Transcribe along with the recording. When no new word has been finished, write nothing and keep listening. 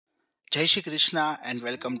Jai Shri Krishna and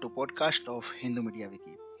welcome to podcast of Hindu Media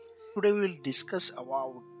Wiki. Today we will discuss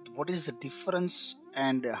about what is the difference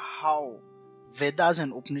and how Vedas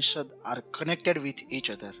and Upnishad are connected with each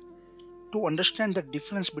other. To understand the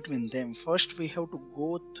difference between them, first we have to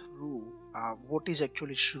go through what is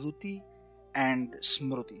actually Shruti and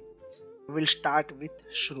Smriti. We will start with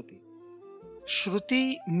Shruti.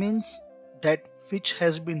 Shruti means that which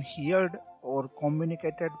has been heard or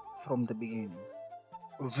communicated from the beginning.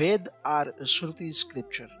 Ved are Shruti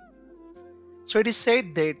scripture. So it is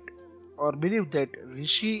said that or believed that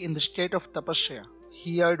Rishi in the state of Tapasya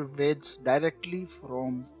heard Veds directly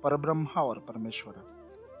from Parabrahma or Parameshwara.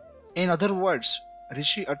 In other words,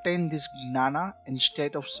 Rishi attained this Gnana in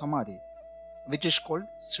state of Samadhi, which is called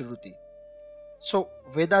Shruti. So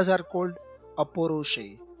Vedas are called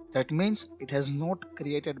Aporoshe. That means it has not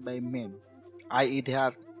created by men, i.e. they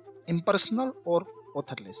are impersonal or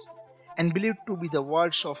authorless, and believed to be the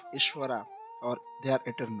words of Ishvara or they are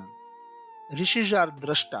eternal. Rishis are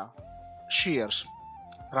drashta, seers,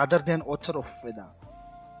 rather than author of Veda.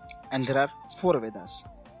 And there are 4 Vedas,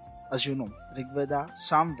 as you know, Rig Veda,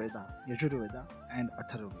 Sam Veda, Yajur Veda and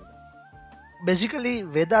Atharva Veda. Basically,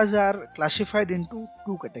 Vedas are classified into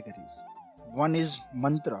 2 categories. One is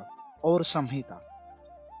mantra or samhita,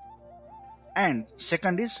 and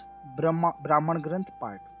second is Brahman Granth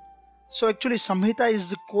part. So actually Samhita is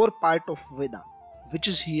the core part of Veda, which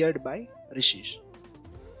is heard by Rishis.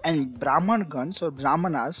 And Brahman Gans or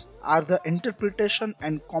Brahmanas are the interpretation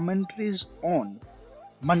and commentaries on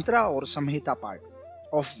mantra or Samhita part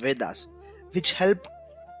of Vedas, which help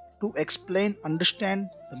to explain, understand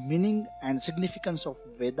the meaning and significance of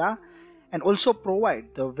Veda, and also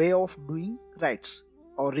provide the way of doing rites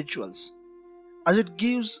or rituals, as it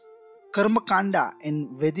gives Karma Kanda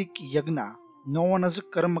in Vedic Yagna, known as a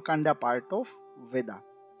Karma Kanda part of Veda.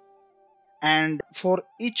 And for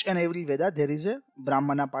each and every Veda, there is a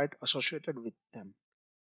Brahmana part associated with them.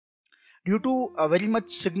 Due to a very much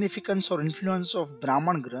significance or influence of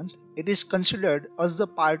Brahman Granth, it is considered as the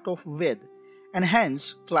part of Ved and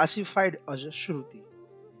hence classified as a Shruti.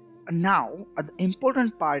 Now, the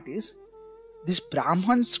important part is these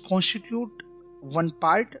Brahmans constitute one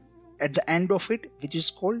part at the end of it, which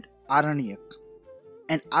is called Aranyak.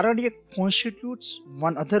 And Aranyak constitutes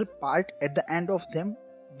one other part at the end of them,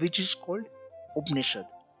 which is called Upnishad.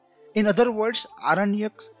 In other words,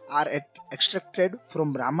 Aranyaks are extracted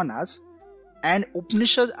from Brahmanas and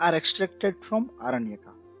Upanishads are extracted from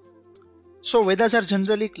Aranyaka. So Vedas are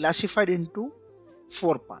generally classified into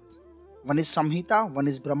 4 parts. One is Samhita, one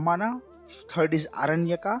is Brahmana, third is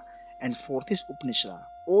Aranyaka, and fourth is Upanishad.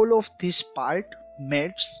 All of this part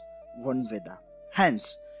makes one Veda.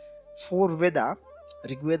 Hence, 4 Veda,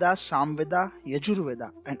 Rig Veda, Sam Veda, Yajur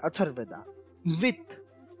Veda and Atharva Veda with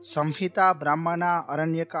Samhita, Brahmana,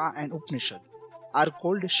 Aranyaka and Upanishad are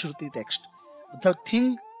called Shruti text. The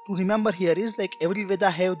thing to remember here is like every Veda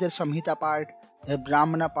have their Samhita part, their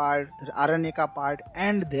Brahmana part, their Aranyaka part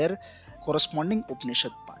and their corresponding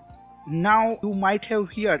Upanishad part. Now you might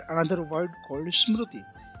have heard another word called Smriti.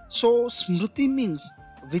 So Smriti means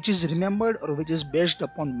which is remembered or which is based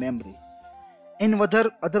upon memory. In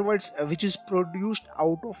other words, which is produced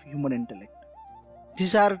out of human intellect.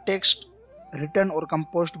 These are texts written or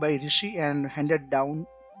composed by Rishi and handed down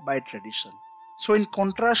by tradition. So in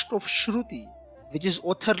contrast of Shruti, which is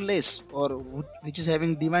authorless or which is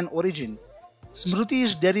having divine origin, Smriti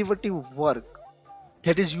is derivative work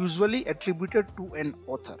that is usually attributed to an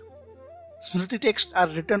author. Smriti texts are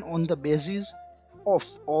written on the basis of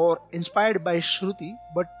or inspired by Shruti,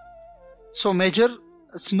 but so major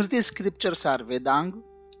Smriti scriptures are Vedang,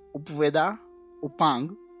 Upveda,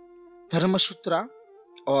 Upang, Dharma Sutra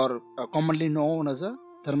or commonly known as a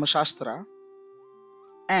Dharma Shastra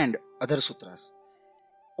and other sutras.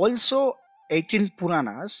 Also 18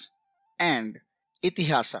 Puranas and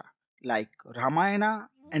Itihasa like Ramayana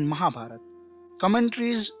and Mahabharata.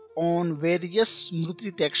 Commentaries on various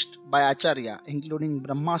Smriti texts by Acharya including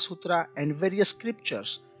Brahma Sutra and various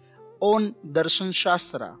scriptures on Darshan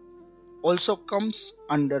Shastra also comes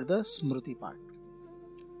under the Smriti part.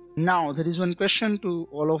 Now there is one question to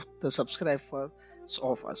all of the subscribers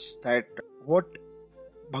of us, that what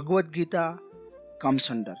Bhagavad Gita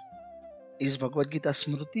comes under. Is Bhagavad Gita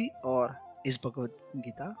Smriti or is Bhagavad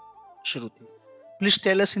Gita Shruti? Please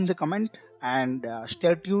tell us in the comment and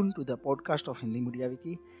stay tuned to the podcast of Hindi Media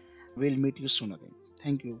Wiki. We'll meet you soon again.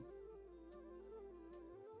 Thank you.